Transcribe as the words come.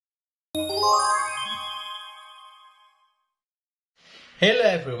Hello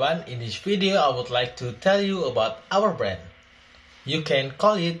everyone, in this video I would like to tell you about our brand. You can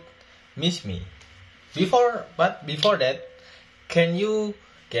call it MissMie. Before that, can you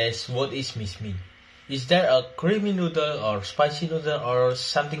guess what is MissMie? Is there a creamy noodle or spicy noodle or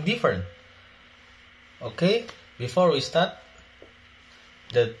something different? Okay, before we start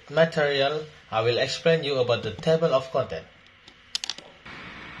the material, I will explain you about the table of content.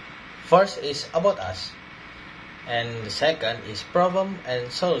 First is about us. And the second is problem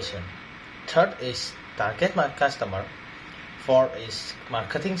and solution. Third is target my customer. Fourth is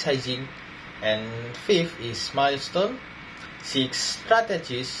marketing sizing. And fifth is milestone. Six,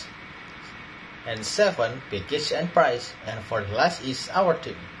 strategies. And seven, package and price. And for the last is our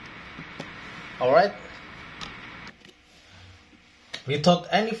team. Alright. Without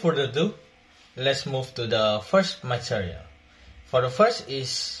any further ado, let's move to the first material. For the first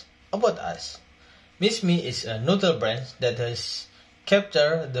is about us. MissMie is a noodle brand that has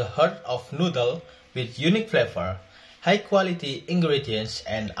captured the heart of noodle with unique flavor, high quality ingredients,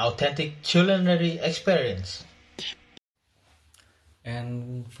 and authentic culinary experience.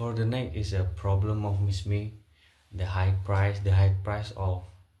 And for the next is a problem of MissMie. The high price of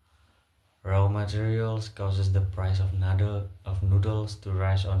raw materials causes the price of noodles to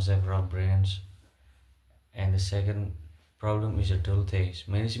rise on several brands. And the second problem is a dull taste.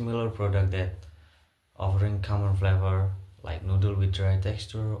 Many similar products that offering common flavor like noodle with dry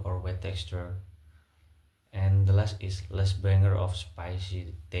texture or wet texture. And the last is less banger of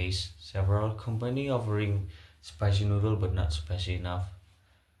spicy taste. Several company offering spicy noodle but not spicy enough.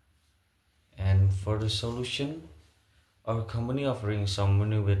 And for the solution, our company offering some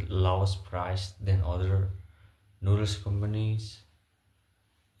menu with lowest price than other noodles companies.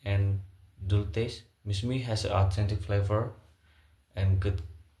 And dull taste. MissMie has an authentic flavor and good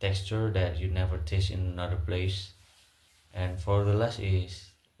texture that you never taste in another place. And for the last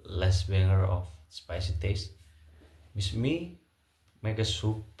is less banger of spicy taste. MissMie make a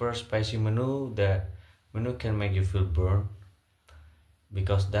super spicy menu. That menu can make you feel burned,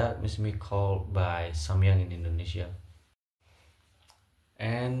 because that MissMie called by Samyang in Indonesia.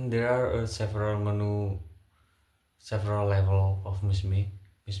 And there are several level of MissMie.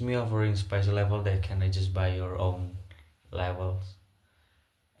 MissMie offering spicy level that can adjust by your own levels.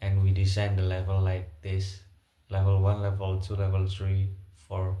 And we design the level like this: level 1, level 2, level 3,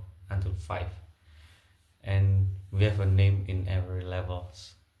 4 until 5. And we have a name in every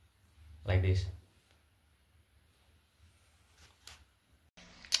levels like this.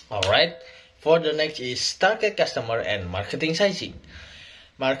 Alright, for the next is target customer and marketing sizing.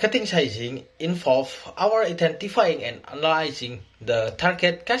 Marketing sizing involves our identifying and analyzing the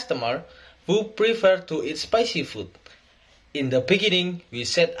target customer who prefer to eat spicy food. In the beginning, we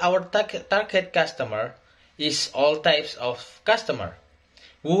said our target customer is all types of customer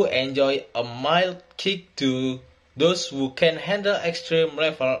who enjoy a mild kick to those who can handle extreme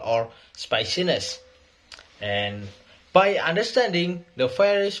level or spiciness. And by understanding the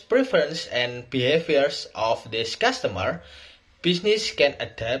various preferences and behaviors of this customer, business can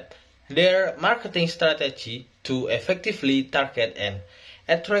adapt their marketing strategy to effectively target and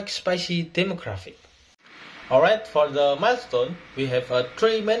attract spicy demographic. Alright, for the milestone, we have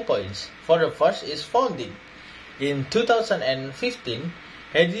 3 main points. For the first is founding. In 2015,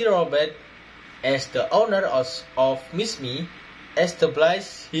 Hedi Robert, as the owner of MissMie,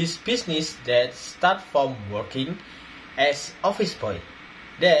 established his business that started from working as office boy,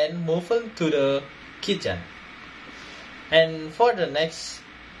 then moving to the kitchen. And for the next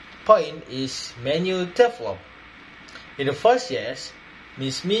point is menu develop. In the first years,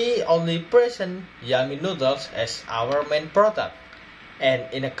 MissMie only present yummy noodles as our main product, and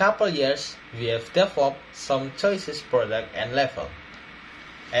in a couple years we have developed some choices product and level.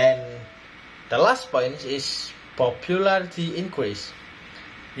 And the last point is popularity increase.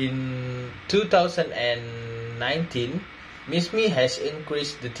 In 2019, MissMie has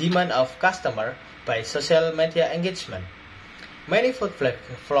increased the demand of customer by social media engagement. Many food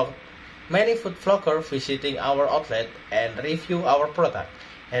vloggers visiting our outlet and review our product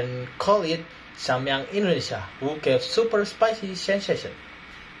and call it Samyang Indonesia, who gave super spicy sensation.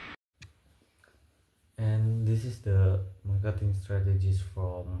 And this is the marketing strategies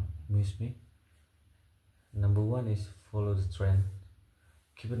from MissMie. Number 1 is follow the trend.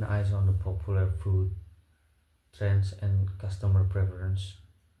 Keep an eye on the popular food trends and customer preference.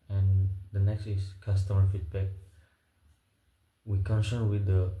 And the next is customer feedback. We concern with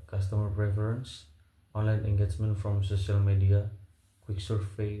the customer preference, online engagement from social media, quick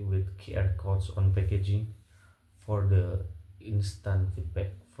survey with QR codes on packaging for the instant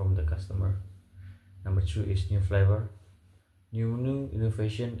feedback from the customer. Number 2 is new flavor. new menu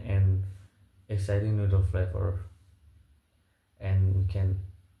innovation and exciting noodle flavor, and we can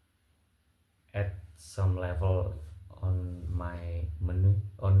add some level on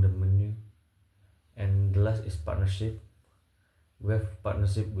the menu. And the last is partnership. We have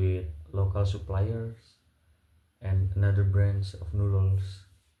partnership with local suppliers and another brands of noodles,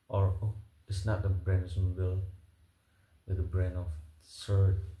 or it's not a brand of noodle, with a brand of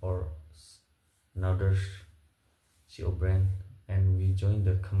shirt or another CO brand, and we join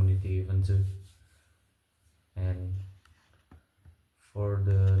the community event too. And for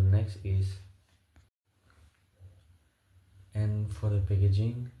the next is, and for the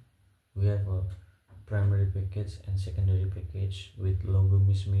packaging, we have a primary package and secondary package with logo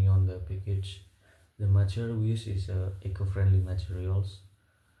MissMie on the package. The material we use is eco-friendly materials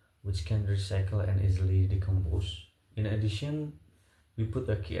which can recycle and easily decompose. In addition, we put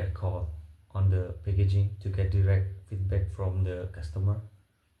a QR code on the packaging to get direct feedback from the customer,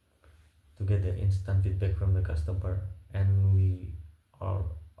 to get the instant feedback from the customer, and we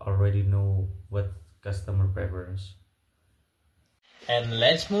already know what customer preference. And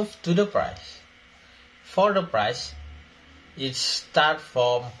let's move to the price. For the price, it starts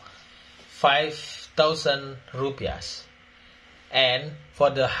from 5,000 rupiahs, and for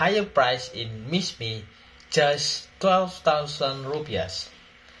the higher price in MissMie, just 12,000 rupiahs.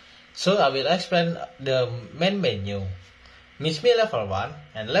 So I will explain the main menu. MissMie level 1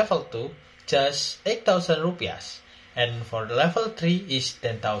 and level 2 just 8,000 rupiahs, and for the level 3 is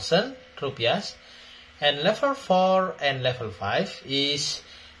 10,000 rupiahs, and level 4 and level 5 is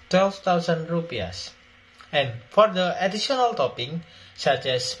 12,000 rupiahs. And for the additional topping such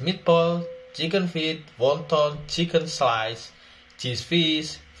as meatball, chicken feet, wonton, chicken slice, cheese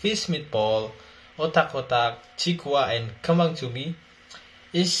fish, fish meatball, otak-otak, cikua, and kembang cumi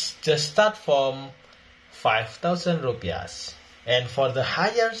is just start from 5,000 rupiahs. And for the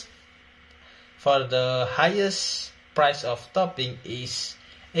highest price of topping is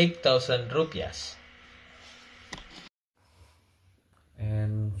 8,000 rupiahs.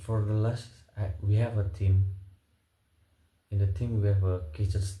 And for the last, we have a team. In the team we have a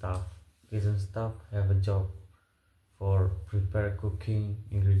kitchen staff. Kitchen staff have a job for prepare cooking,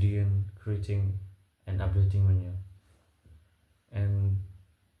 ingredient, creating and updating menu. And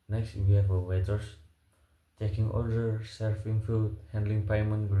next we have a waiters, taking order, serving food, handling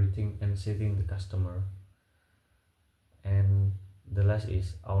payment, greeting and seating the customer. And the last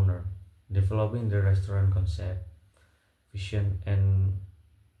is owner, developing the restaurant concept, vision and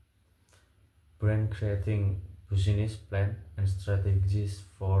brand, creating business plan and strategies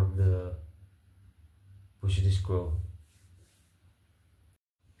for the business growth.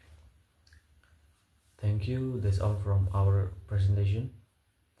 Thank you, that's all from our presentation.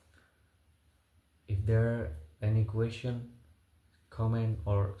 If there are any question, comment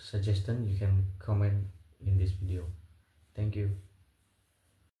or suggestion, you can comment in this video. Thank you.